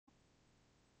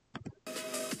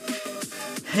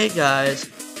Hey guys,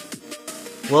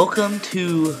 welcome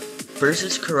to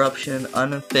Versus Corruption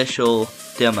Unofficial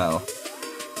Demo,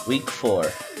 Week 4.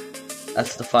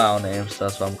 That's the file name, so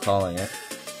that's what I'm calling it.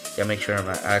 Gotta make sure I'm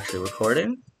actually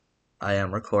recording. I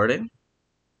am recording.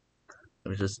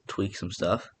 Let me just tweak some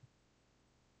stuff.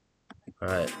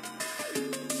 Alright.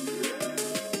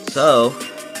 So,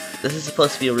 this is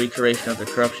supposed to be a recreation of the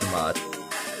corruption mod,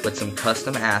 with some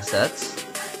custom assets,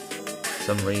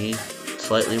 some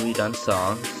slightly redone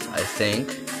songs, I think,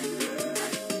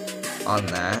 on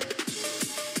that,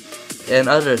 and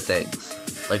other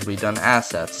things, like redone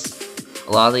assets.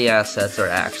 A lot of the assets are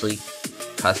actually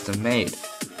custom made.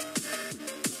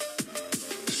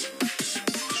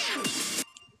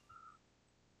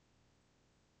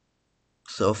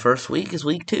 So first week is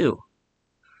week 2.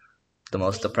 The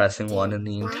most depressing one in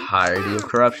the entirety of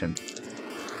corruption.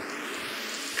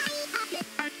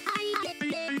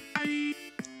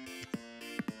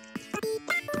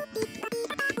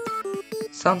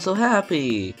 Sound so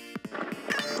happy.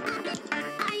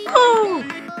 Oh!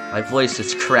 My voice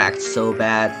is cracked so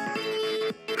bad.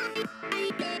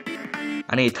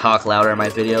 I need to talk louder in my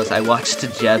videos. I watched the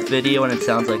Jeff video and it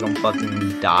sounds like I'm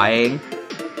fucking dying.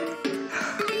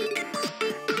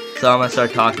 So I'm gonna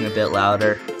start talking a bit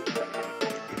louder.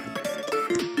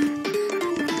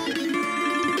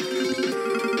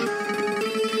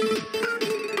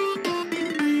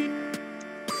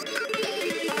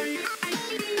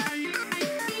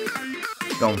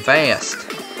 Going fast.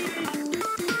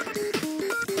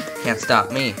 Can't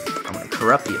stop me. I'm gonna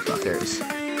corrupt you fuckers.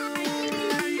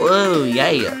 Whoa,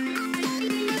 yeah.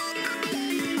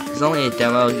 It's only a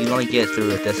demo. You can only get it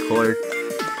through a Discord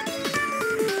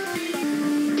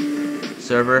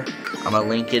server. I'm gonna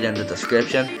link it in the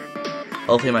description.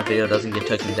 Hopefully my video doesn't get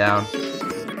taken down.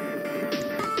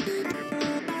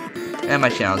 And my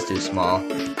channel's too small.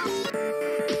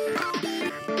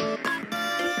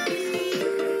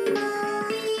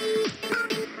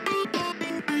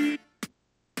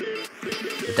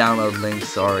 The download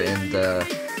links are in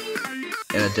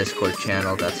a Discord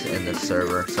channel that's in the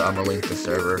server, so I'm gonna link the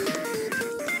server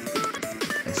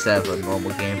instead of a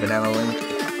normal game banana link.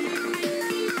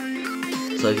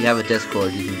 So if you have a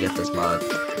Discord, you can get this mod.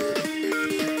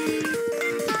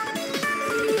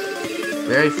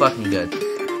 Very fucking good.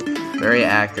 Very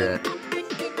accurate.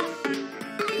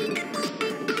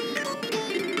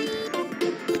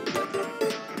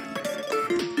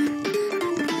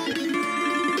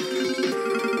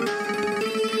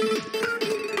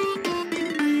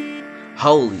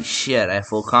 Holy shit, I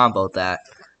full comboed that.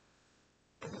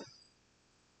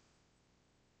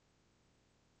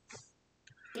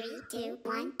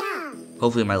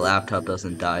 Hopefully my laptop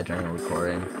doesn't die during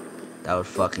recording. That would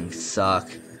fucking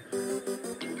suck.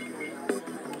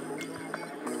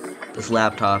 This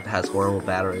laptop has horrible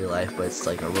battery life, but it's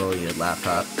like a really good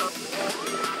laptop.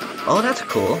 Oh, that's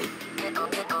cool.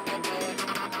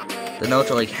 The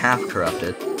notes are like half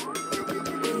corrupted.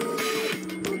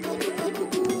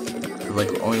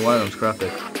 Like only one of them's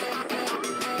corrupted.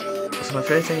 So my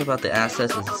favorite thing about the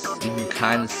assets is you can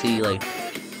kind of see like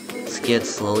Skid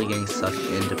slowly getting sucked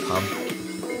into Pump.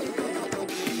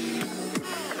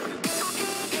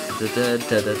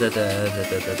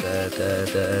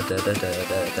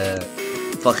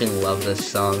 Fucking love this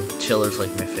song. Chiller's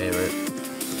like my favorite.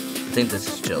 I think this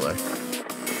is Chiller.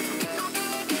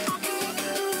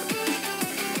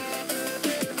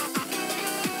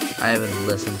 I haven't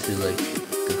listened to like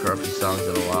the corruption songs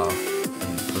in a while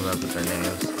and remember their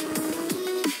names.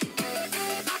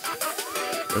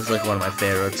 This is like one of my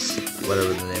favorites,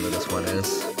 whatever the name of this one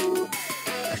is.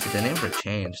 Actually, the names are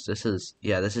changed. This is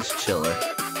Chiller.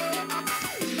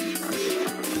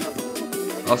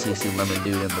 Also, you see Lemon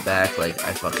Dude in the back, like,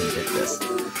 I fucking did this.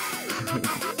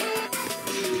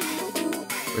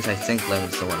 Which I think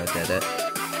Lemon's the one that did it.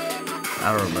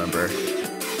 I don't remember.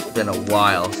 It's been a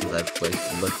while since I've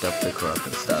like looked up the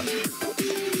corruption stuff.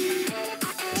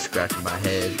 Just scratching my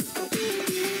head.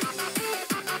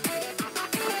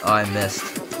 Oh, I missed.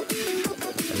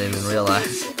 I didn't even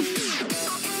realize.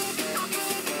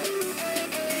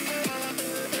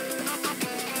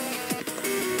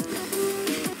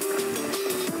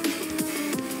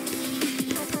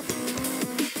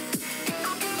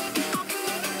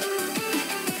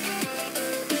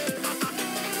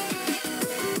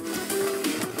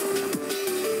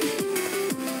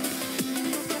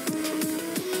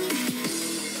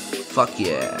 Fuck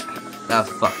yeah. That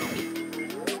fucked me.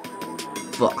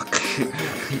 Fuck.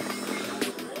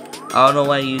 I don't know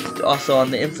why you... Also, on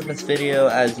the Infamous video,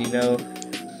 as you know,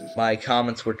 my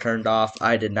comments were turned off.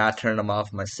 I did not turn them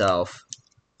off myself.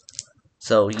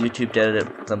 So YouTube did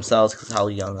it themselves because how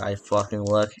young I fucking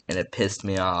look, and it pissed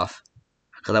me off.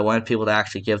 Because I wanted people to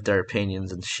actually give their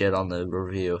opinions and shit on the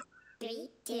review. 3,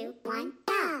 2, 1,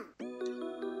 go!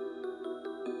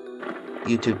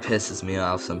 YouTube pisses me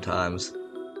off sometimes.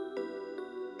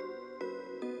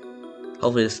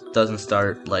 Hopefully this doesn't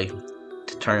start, like,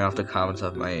 turning off the comments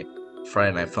of my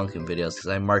Friday Night Funkin' videos, because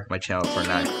I marked my channel for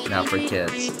not for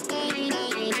kids.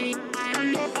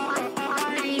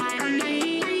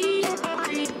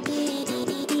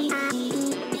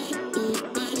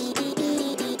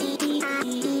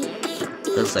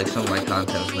 Because, like, some of my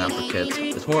content is not for kids.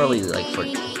 It's more like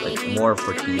more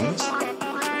for teens.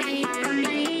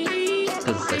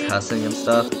 Because it's the cussing and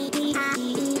stuff.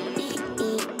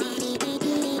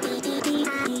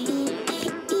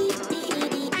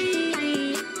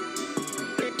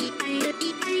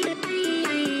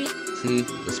 See,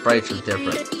 the sprites are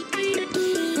different.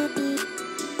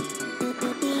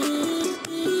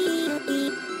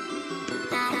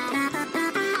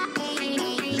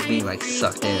 Just being like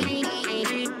sucked in.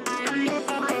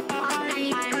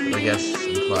 I guess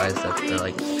implies that they're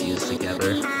like fused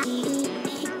together.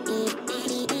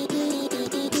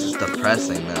 This is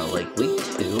depressing though. Like week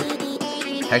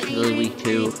 2, technically week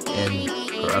 2 in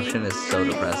corruption is so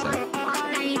depressing.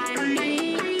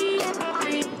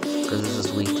 Because this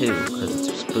is week 2, because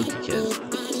it's spooky kids.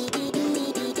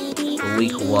 Or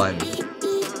week 1,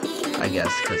 I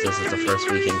guess, because this is the first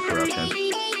week in corruption.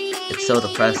 It's so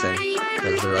depressing,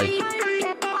 because they're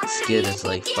like, Skid is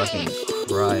like fucking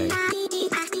crying.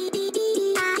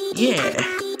 Yeah!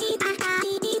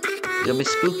 You got me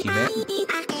spooky, man.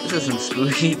 This isn't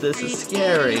spooky, this is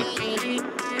scary.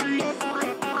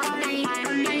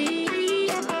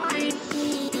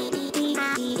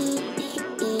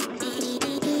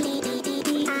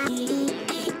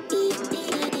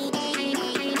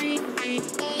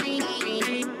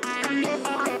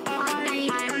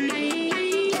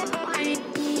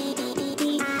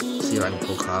 See if I can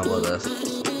pull combo this.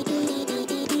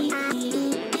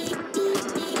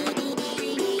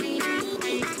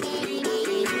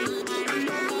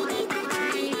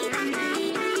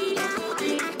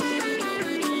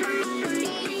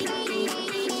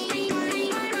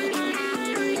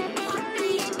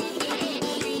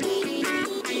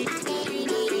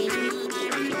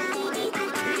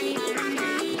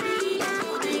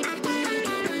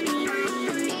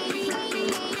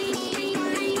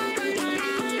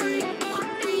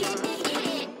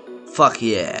 Fuck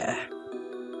yeah.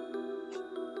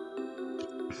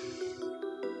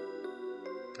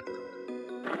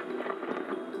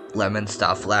 Lemon,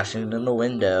 stop flashing in the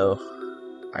window.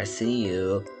 I see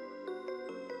you.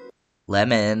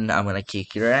 Lemon, I'm gonna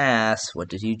kick your ass. What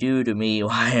did you do to me?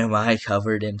 Why am I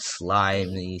covered in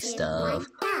slimy stuff?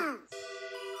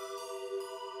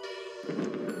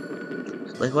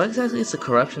 Like, what exactly is the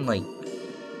corruption like?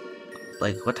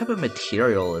 Like, what type of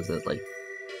material is it? Like,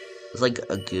 it's like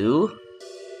a goo?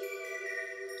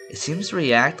 It seems to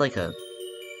react like a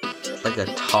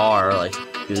tar, like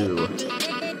goo.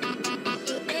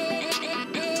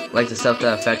 Like the stuff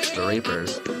that affects the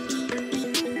Reapers.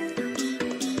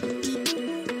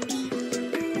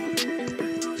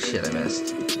 Shit, I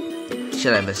missed.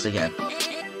 Shit, I missed again.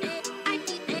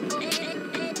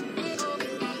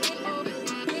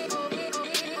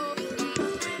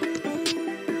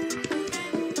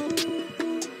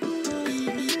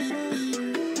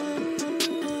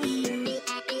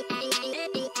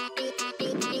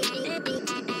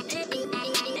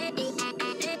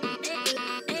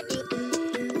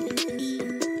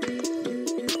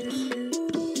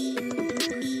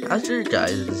 How's your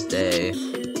guys' day?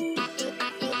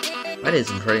 My day's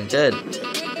been pretty good.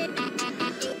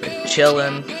 Been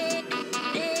chilling.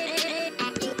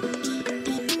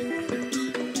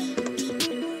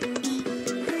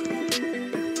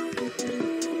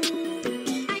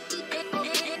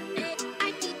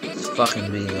 It's fucking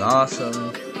being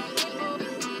awesome.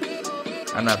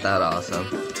 I'm not that awesome.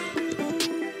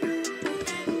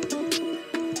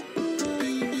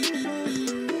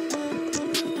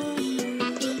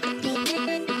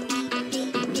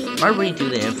 I might redo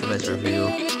the Infamous review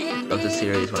of the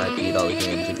series when I beat all the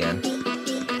games again.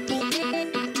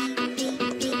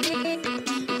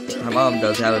 My mom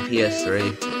does have a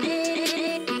PS3.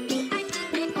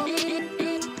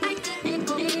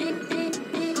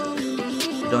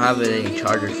 We don't have any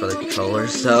chargers for the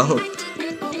controllers, so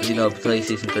you know,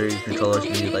 PlayStation 3 controllers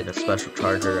need like a special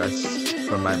charger, as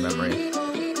from my memory.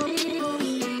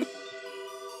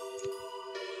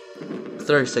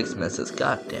 36 misses,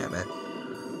 god damn it.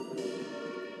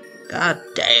 God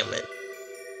damn it.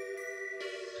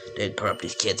 Didn't corrupt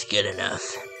these kids good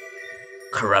enough.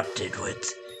 Corrupted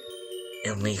with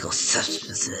illegal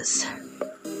substances.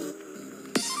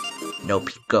 No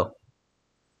pico.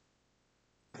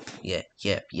 Yeah,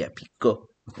 pico.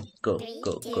 Go,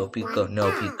 pico.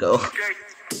 No pico.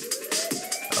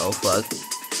 Oh fuck.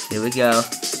 Here we go.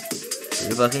 Here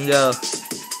we fucking go.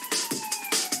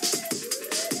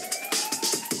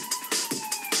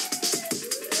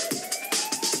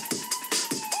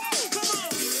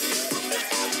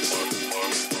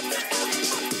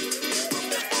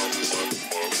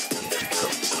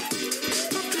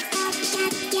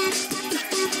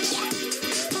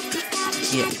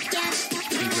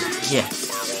 Yeah.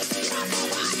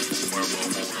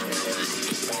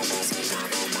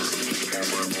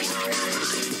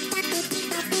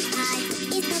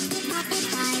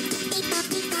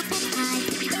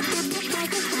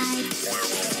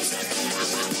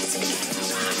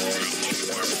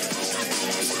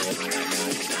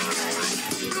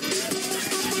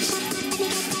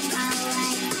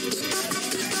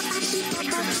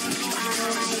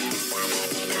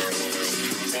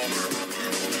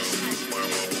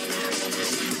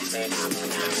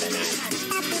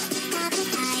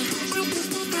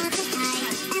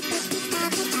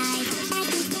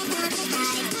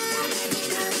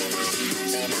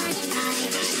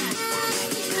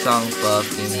 Song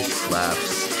fucking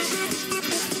slaps.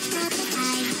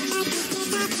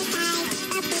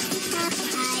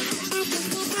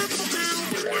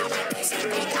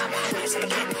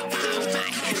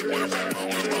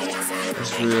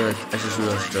 I just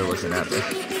realized they're looking at me.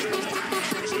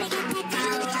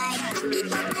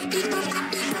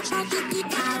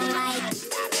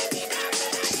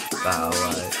 Bow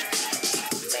white.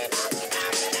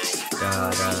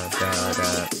 Da da da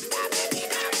da.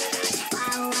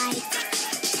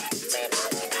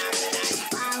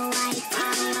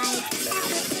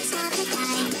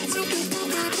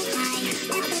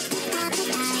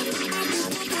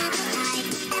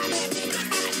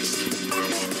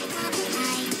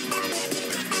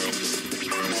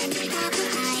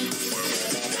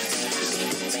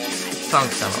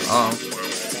 Song's kind of long.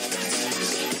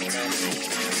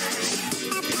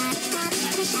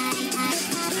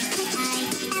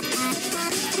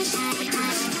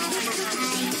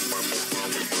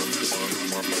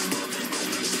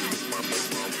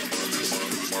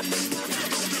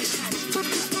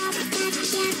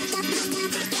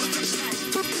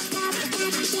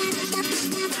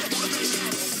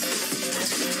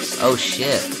 Oh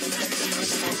shit.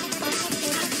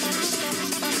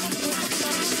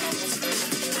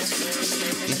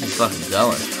 He's just fucking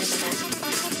going.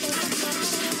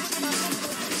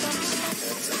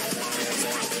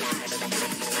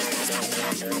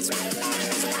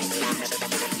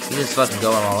 He's just fucking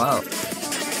going all out.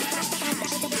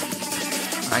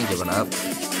 I ain't giving up.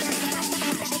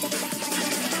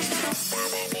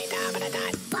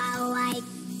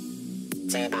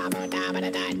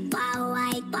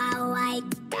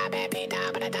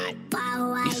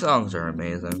 These songs are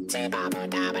amazing.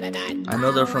 I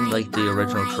know they're from like the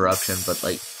original Corruption, but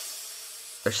like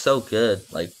they're so good.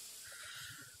 Like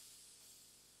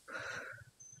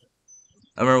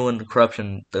I remember when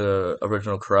the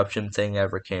original Corruption thing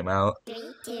ever came out.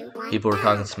 People were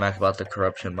talking smack about the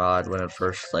Corruption mod when it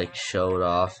first like showed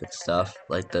off and stuff,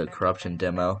 like the Corruption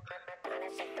demo,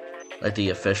 like the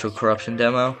official Corruption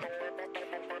demo.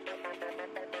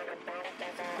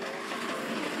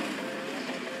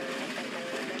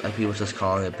 Like people just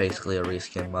calling it basically a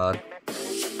reskin mod.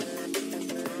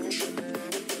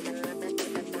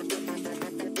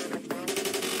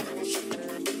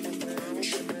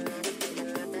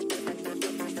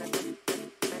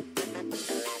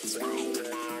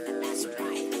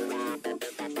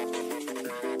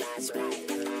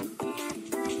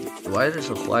 Why is it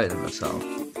so quiet in this song?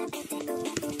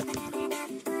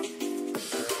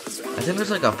 I think there's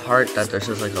like a part that there's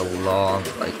just like a long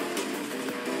like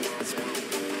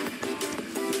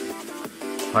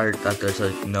part that there's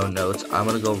like no notes. I'm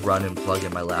gonna go run and plug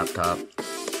in my laptop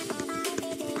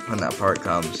when that part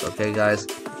comes, okay guys?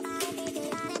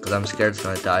 Because I'm scared it's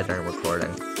gonna die during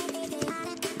recording.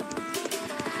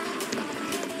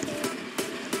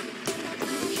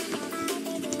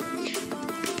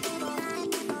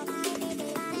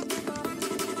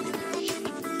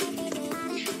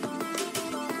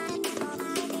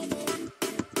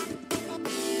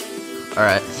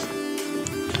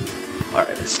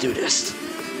 Alright, let's do this.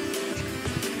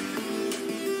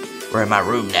 We're in my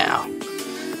room now.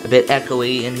 A bit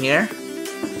echoey in here.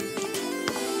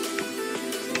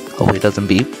 Hope it doesn't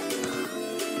beep.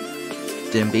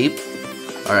 Didn't beep.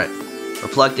 Alright, we're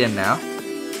plugged in now.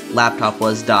 Laptop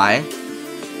was dying.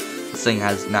 This thing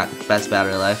has not the best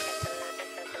battery life.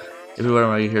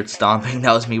 Everywhere you heard stomping,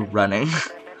 that was me running.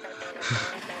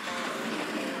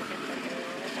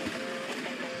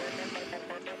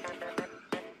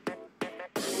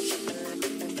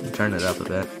 Turn it up a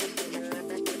bit.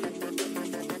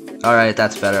 Alright,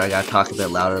 that's better. I gotta talk a bit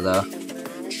louder though.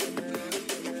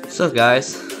 So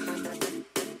guys,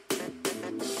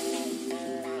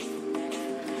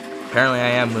 apparently I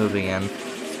am moving in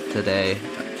today.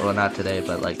 Well, not today,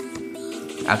 but like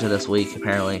after this week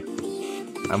apparently.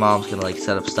 My mom's gonna like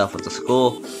set up stuff with the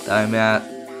school that I'm at,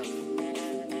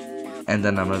 and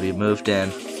then I'm gonna be moved in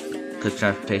because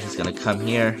transportation's gonna come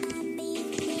here.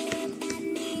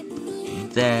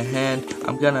 Then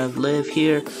I'm gonna live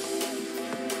here.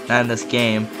 Not in this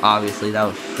game, obviously. That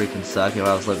would freaking suck if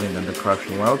I was living in the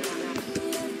corruption world.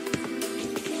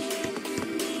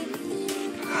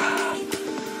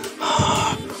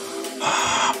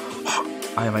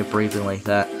 Why am I breathing like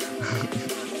that?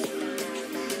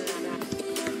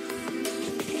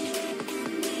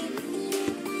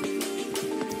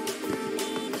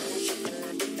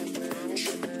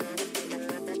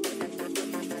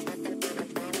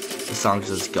 The song's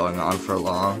just going on for a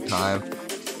long time. I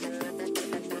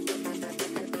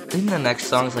think the next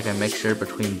song is like a mixture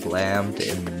between Blammed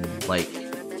and like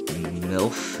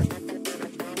MILF.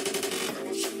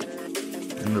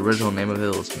 And the original name of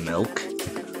it was Milk.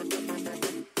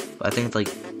 But I think it's like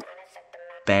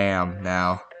Bam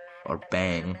now. Or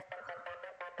Bang.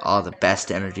 Oh, the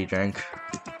best energy drink.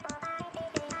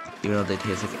 Even though they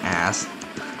taste like ass.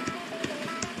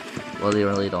 Well, they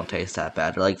really don't taste that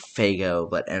bad. They're like Faygo,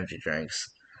 but energy drinks.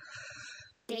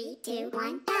 3, 2,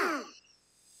 1, go!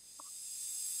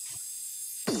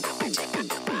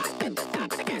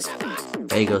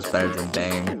 Faygo's better than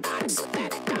Bang.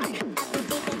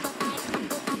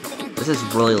 This is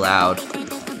really loud.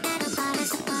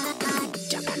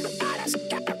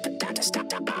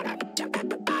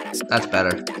 That's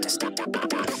better.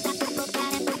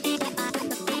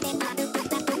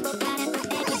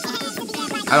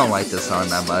 I don't like this song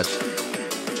that much.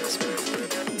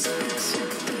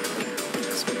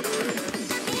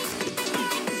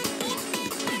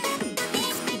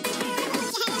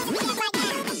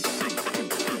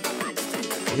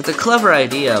 It's a clever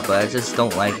idea, but I just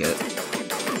don't like it.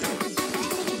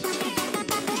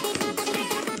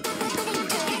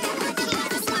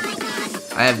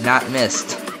 I have not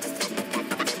missed.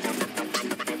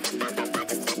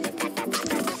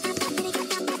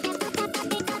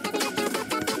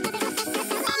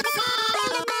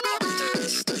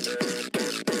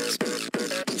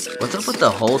 What's up with the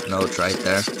hold notes right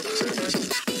there?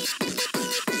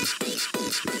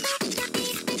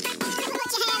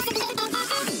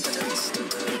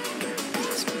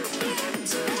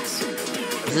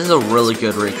 This is a really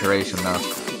good recreation though.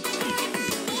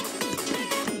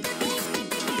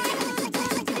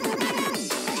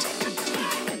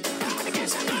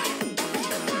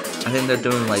 I think they're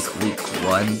doing like week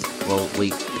 1, well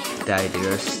week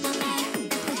Didearst.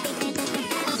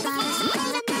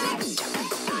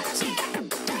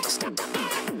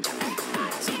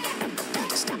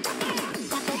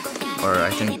 Or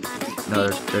I think, no,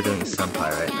 they're doing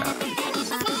Senpai right now.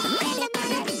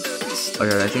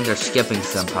 Or I think they're skipping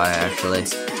Senpai actually.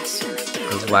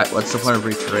 Because what's the point of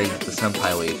recreating the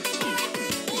Senpai week?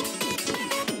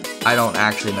 I don't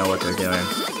actually know what they're doing.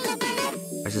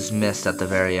 I just missed at the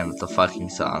very end of the fucking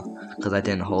song. Because I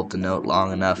didn't hold the note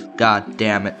long enough. God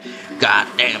damn it. God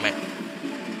damn it.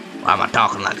 Why am I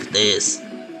talking like this?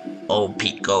 Oh,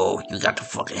 Pico, you got the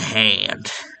fucking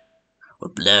hand.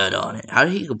 With blood on it. How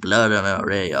did he get blood on it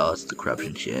already? Oh, it's the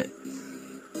corruption shit.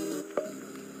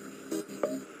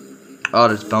 Oh,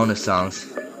 there's bonus songs.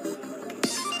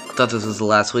 Thought this was the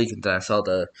last week, and then I saw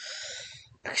the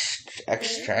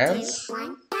extras.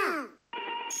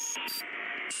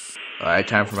 Alright,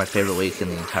 time for my favorite week in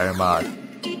the entire mod.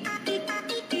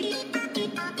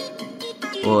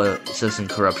 Well, Citizen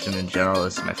Corruption in general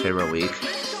is my favorite week.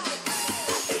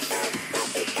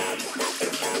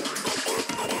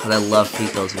 Because I love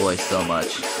Pico's voice so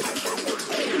much.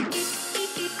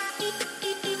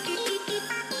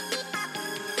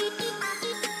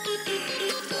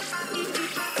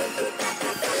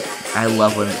 I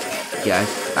love when, yeah,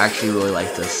 I actually really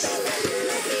like this.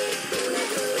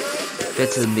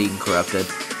 Fits him being corrupted.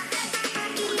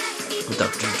 With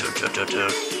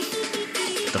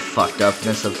the fucked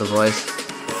upness of the voice.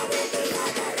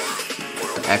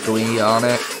 The echoing on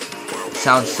it.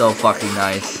 Sounds so fucking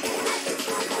nice.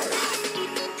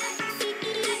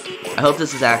 I hope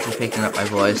this is actually picking up my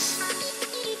voice.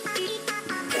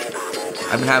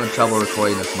 I've been having trouble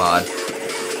recording this mod.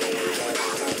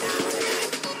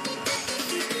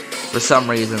 For some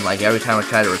reason, like every time I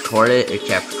tried to record it, it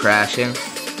kept crashing.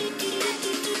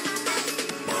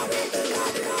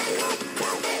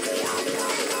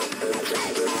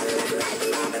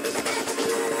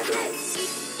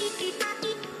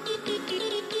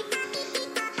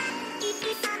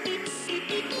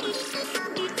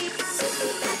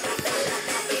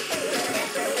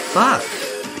 Fuck!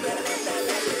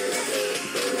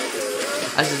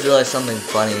 I just realized something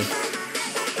funny.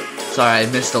 Sorry, I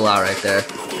missed a lot right there.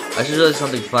 I just realized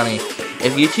something funny.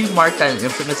 If YouTube marked that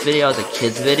infamous video as a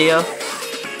kids video,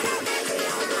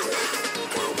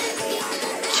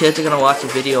 kids are gonna watch a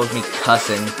video of me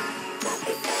cussing.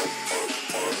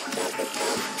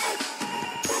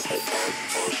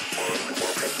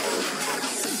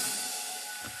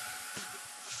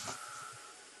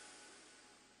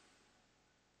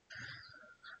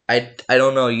 I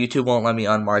don't know, YouTube won't let me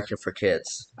unmark it for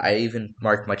kids. I even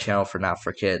marked my channel for not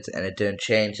for kids, and it didn't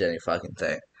change any fucking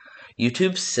thing.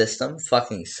 YouTube's system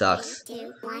fucking sucks. 3,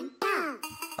 2, 1, go.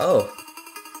 Oh,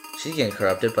 she's getting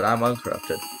corrupted, but I'm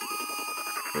uncorrupted.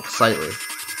 Slightly.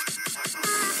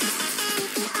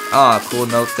 Ah, cool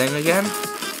note thing again?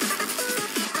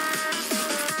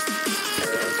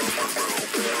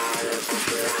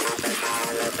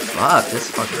 Fuck, this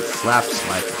fucking slaps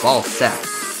my ball sack.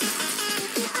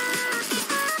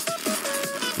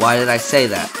 Why did I say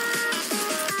that?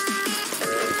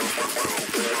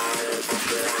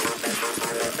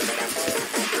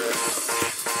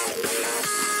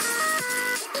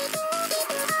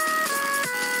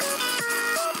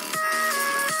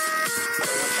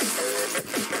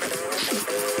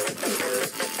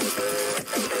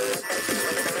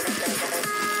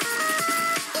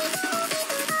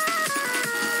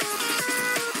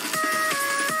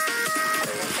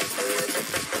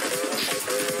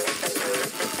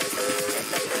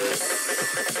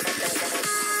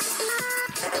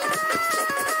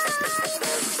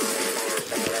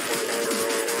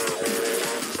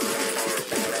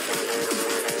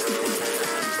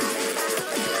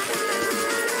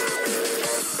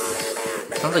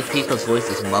 Sounds like Pico's voice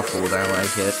is muffled, I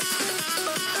like it.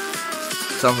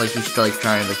 Sounds like he's still like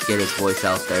trying to get his voice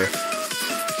out there.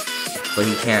 But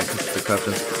he can't because the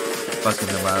corruption's fucking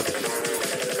him up.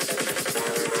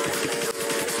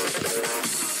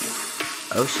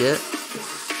 Oh shit.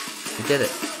 He did it.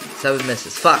 7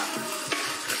 misses. Fuck!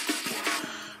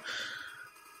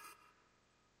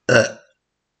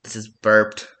 This is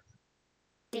burped.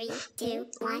 3, 2,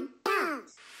 1, go.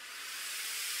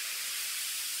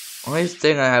 Only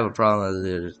thing I have a problem with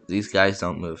is these guys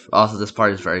don't move. Also, this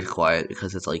part is very quiet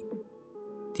because it's like,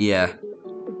 yeah.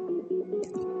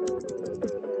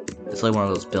 It's like one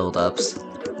of those build-ups.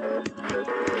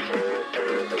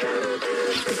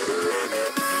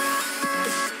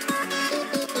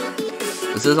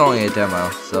 This is only a demo,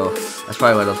 so that's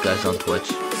probably why those guys don't twitch.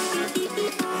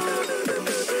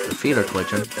 Their feet are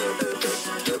twitching.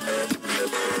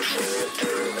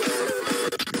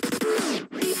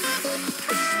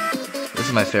 This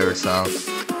is my favorite song.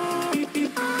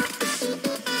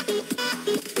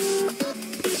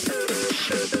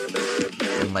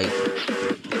 And like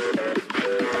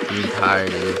the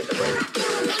entirety, like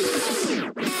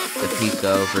the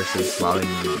Pico versus Mommy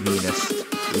Meanest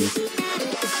week.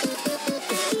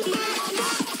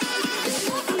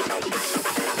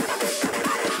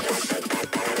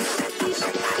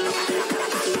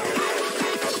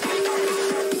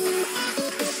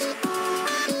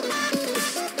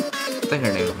 I think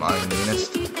her name is Mommy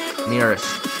Meanest. Nearest.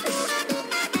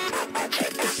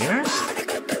 Nearest?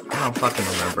 I don't fucking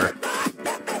remember.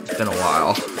 It's been a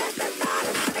while.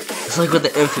 It's like with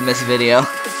the infamous video.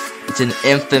 It's an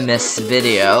infamous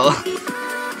video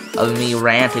of me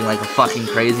ranting like a fucking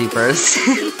crazy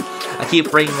person. I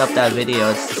keep bringing up that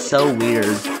video. It's so weird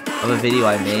of a video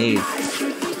I made.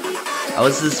 I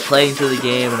was just playing through the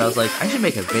game and I was like, I should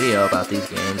make a video about these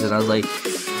games. And I was like,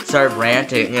 started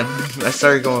ranting and I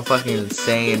started going fucking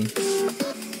insane.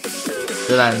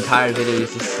 So that entire video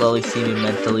used to slowly see me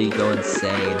mentally go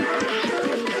insane.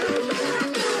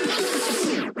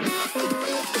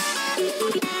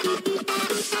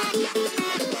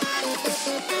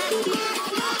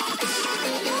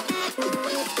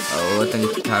 Oh, I think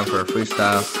it's time for a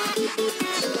freestyle.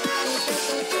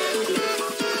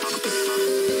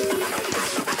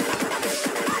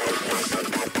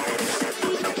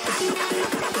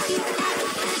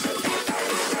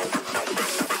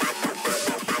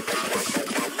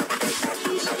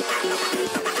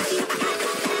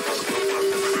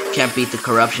 Can't beat the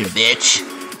corruption, bitch.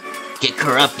 Get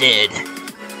corrupted.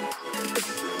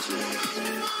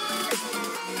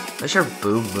 Where's your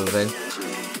boob moving?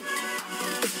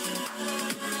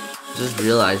 Just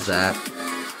realized that.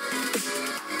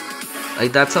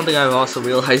 Like, that's something I've also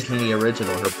realized in the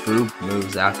original. Her boob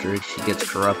moves after she gets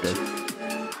corrupted.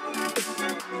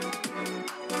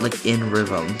 Like, in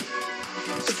rhythm.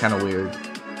 It's kind of weird.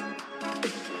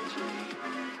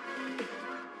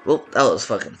 Well, that was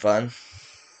fucking fun.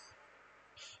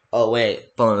 Oh,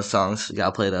 wait. Bonus songs. We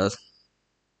gotta play those.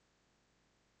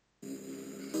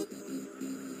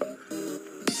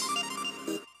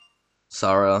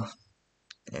 Sorrow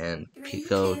and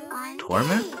Pico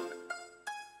Torment?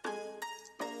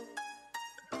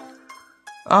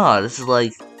 Oh, this is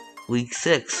like week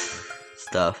 6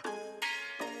 stuff.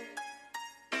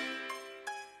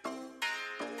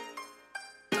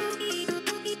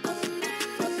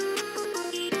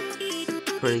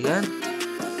 Pretty good.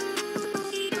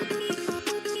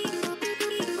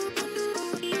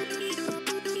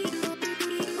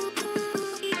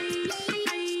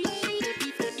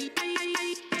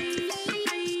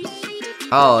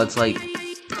 Oh, it's like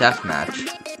deathmatch.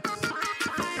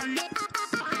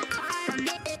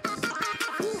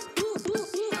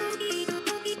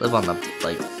 Live on the,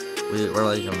 like, we're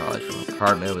like in like an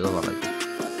apartment. We live on like,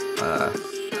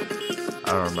 I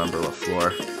don't remember what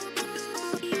floor.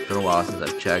 It's been a while since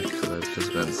I've checked because I've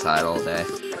just been inside all day.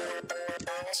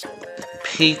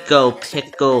 Pico.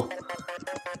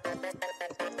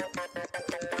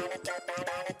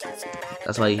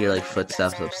 That's why you hear like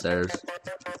footsteps upstairs.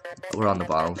 We're on the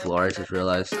bottom floor. I just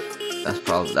realized that's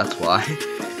why.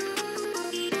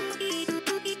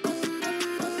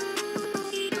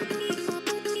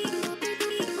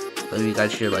 Maybe you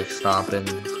guys hear like stomping,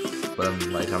 but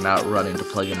I'm out running to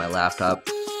plug in my laptop.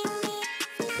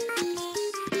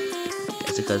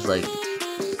 It's because like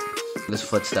there's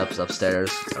footsteps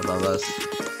upstairs above us,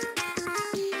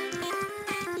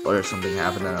 or there's something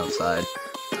happening outside.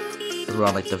 Because we're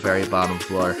on like the very bottom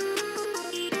floor.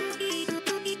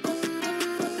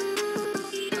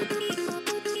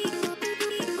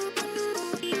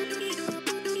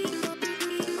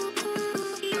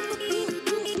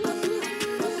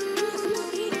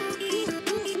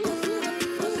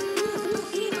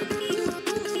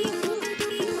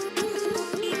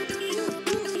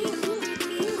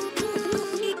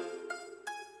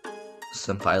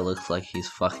 Senpai looks like he's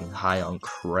fucking high on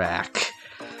crack.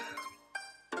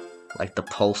 Like the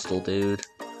postal dude.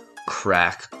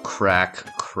 Crack.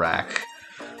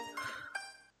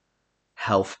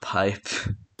 Health pipe.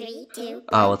 3, 2,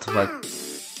 Oh, what the fuck?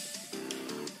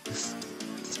 This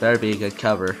better be a good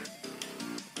cover.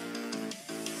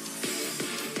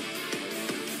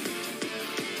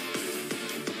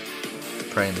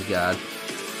 Praying to God.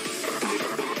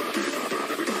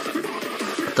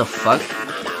 What the fuck?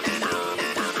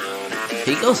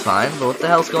 Pico's fine, but what the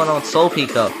hell's going on with Soul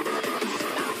Pico?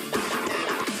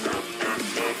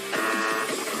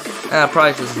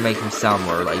 Probably just make him sound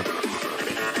more like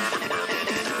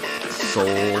Soul.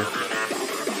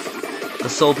 The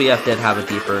Soul BF did have a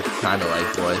deeper kind of like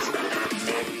voice.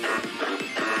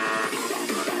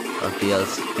 Or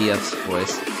BF's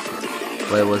voice.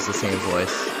 But it was the same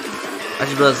voice. I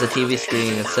just realized the TV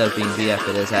screen, instead of being BF,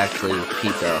 it is actually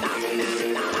Pico.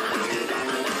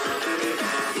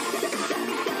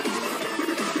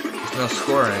 No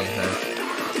score or anything.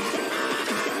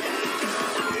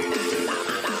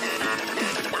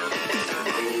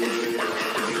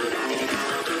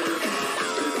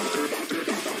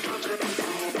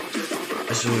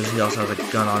 As soon as he also has a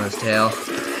gun on his tail.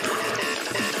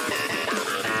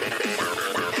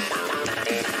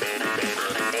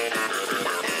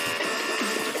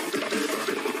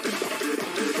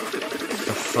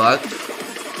 The fuck?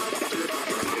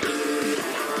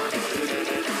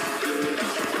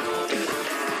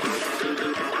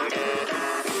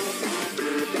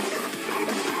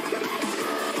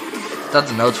 Thought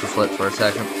the notes were flipped for a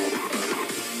second.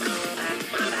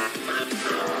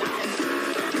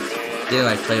 Didn't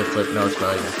like play with flip notes, but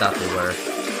like I thought they were.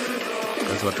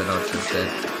 That's what the notes just did.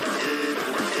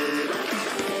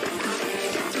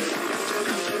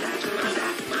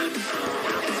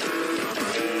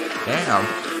 Damn.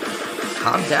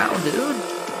 Calm down, dude.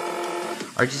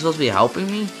 Aren't you supposed to be helping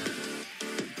me?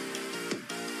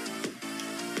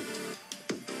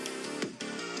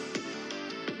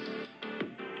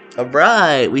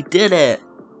 Alright, we did it!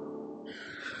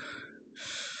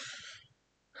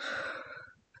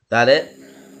 That it?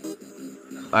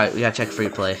 Alright, we gotta check free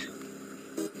play.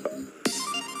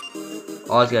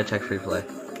 Always gotta check free play.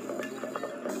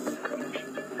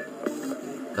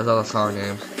 That's all the song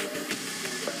names.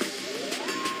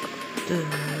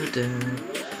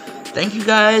 Thank you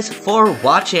guys for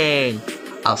watching.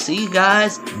 I'll see you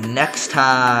guys next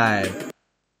time.